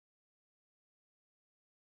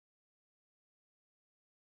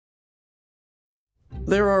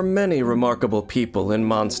There are many remarkable people in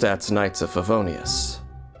Mondstadt's Knights of Favonius.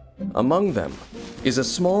 Among them is a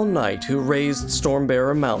small knight who raised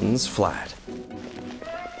Stormbearer Mountains flat,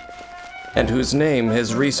 and whose name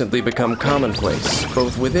has recently become commonplace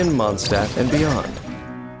both within Mondstadt and beyond.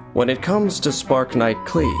 When it comes to Spark Knight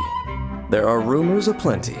Klee, there are rumors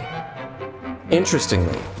aplenty.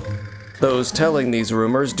 Interestingly, those telling these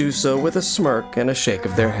rumors do so with a smirk and a shake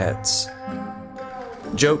of their heads,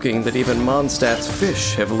 joking that even Mondstadt's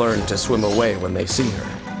fish have learned to swim away when they see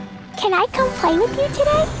her. Can I come play with you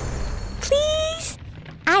today? Please?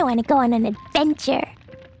 I want to go on an adventure.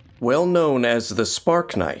 Well known as the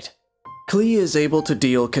Spark Knight, Klee is able to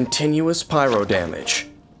deal continuous pyro damage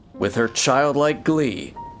with her childlike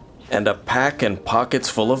glee and a pack and pockets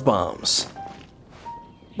full of bombs.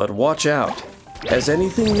 But watch out, as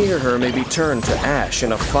anything near her may be turned to ash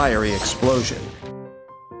in a fiery explosion.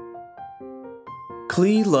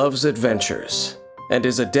 Klee loves adventures and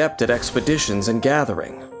is adept at expeditions and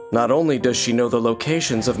gathering. Not only does she know the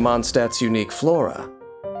locations of Mondstadt's unique flora,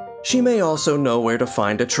 she may also know where to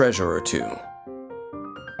find a treasure or two.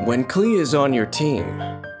 When Klee is on your team,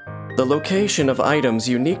 the location of items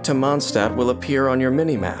unique to Mondstadt will appear on your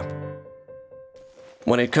minimap.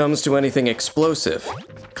 When it comes to anything explosive,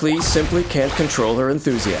 Klee simply can't control her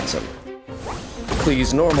enthusiasm.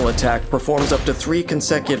 Klee's normal attack performs up to 3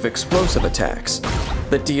 consecutive explosive attacks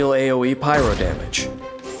that deal AoE pyro damage.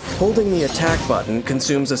 Holding the attack button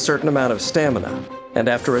consumes a certain amount of stamina, and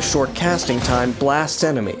after a short casting time blasts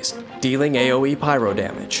enemies, dealing AoE pyro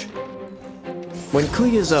damage. When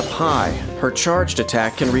Klee is up high, her charged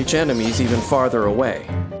attack can reach enemies even farther away.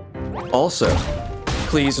 Also,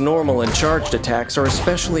 Klee's normal and charged attacks are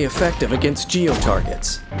especially effective against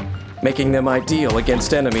geo-targets, making them ideal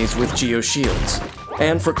against enemies with geo-shields,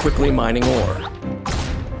 and for quickly mining ore.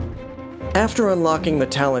 After unlocking the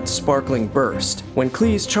talent Sparkling Burst, when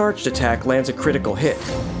Klee's charged attack lands a critical hit,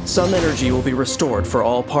 some energy will be restored for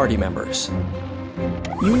all party members.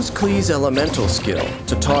 Use Klee's elemental skill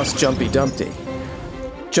to toss Jumpy Dumpty.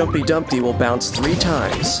 Jumpy Dumpty will bounce 3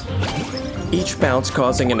 times, each bounce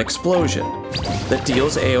causing an explosion that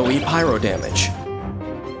deals AoE pyro damage.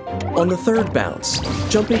 On the 3rd bounce,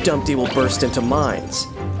 Jumpy Dumpty will burst into mines.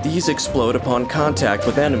 These explode upon contact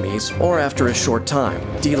with enemies or after a short time,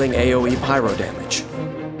 dealing AoE pyro damage.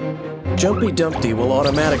 Jumpy Dumpty will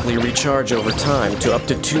automatically recharge over time to up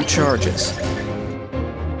to 2 charges.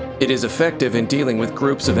 It is effective in dealing with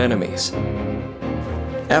groups of enemies.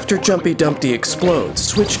 After Jumpy Dumpty explodes,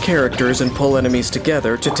 switch characters and pull enemies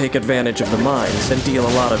together to take advantage of the mines and deal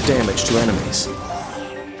a lot of damage to enemies.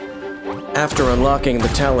 After unlocking the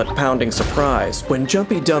talent Pounding Surprise, when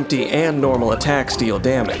Jumpy Dumpty and normal attacks deal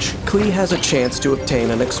damage, Klee has a chance to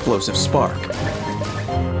obtain an explosive spark.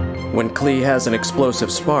 When Klee has an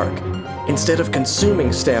explosive spark, instead of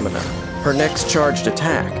consuming stamina, her next charged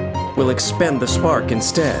attack will expend the spark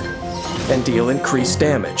instead and deal increased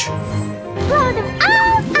damage. Blow them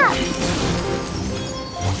all up!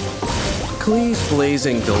 Klee's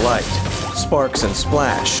Blazing Delight, Sparks and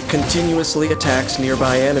Splash, continuously attacks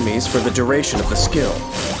nearby enemies for the duration of the skill,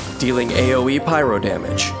 dealing AoE pyro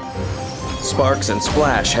damage. Sparks and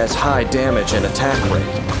Splash has high damage and attack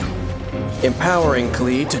rate, empowering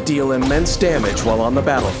Klee to deal immense damage while on the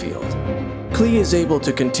battlefield. Klee is able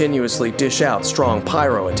to continuously dish out strong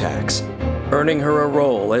pyro attacks, earning her a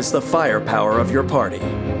role as the firepower of your party.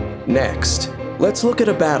 Next, let's look at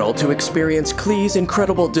a battle to experience Klee's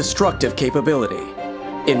incredible destructive capability.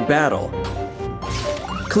 In battle,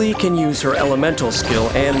 Klee can use her elemental skill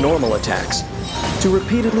and normal attacks to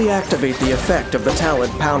repeatedly activate the effect of the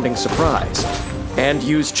talent Pounding Surprise, and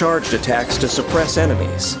use charged attacks to suppress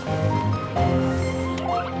enemies.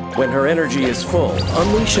 When her energy is full,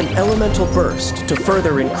 unleash an elemental burst to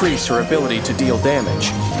further increase her ability to deal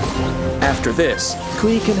damage. After this,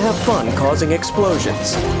 Klee can have fun causing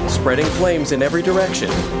explosions, spreading flames in every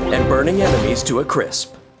direction, and burning enemies to a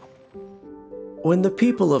crisp. When the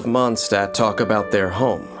people of Mondstadt talk about their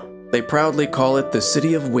home, they proudly call it the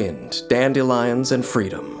City of Wind, Dandelions, and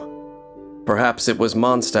Freedom. Perhaps it was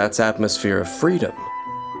Mondstadt's atmosphere of freedom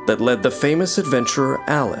that led the famous adventurer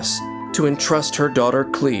Alice to entrust her daughter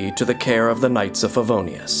Klee to the care of the Knights of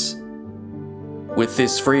Favonius. With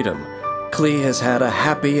this freedom, Klee has had a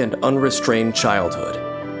happy and unrestrained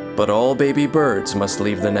childhood, but all baby birds must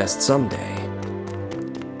leave the nest someday.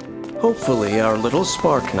 Hopefully, our little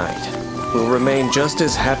Spark Knight will remain just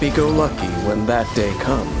as happy-go-lucky when that day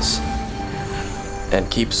comes, and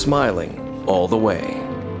keep smiling all the way.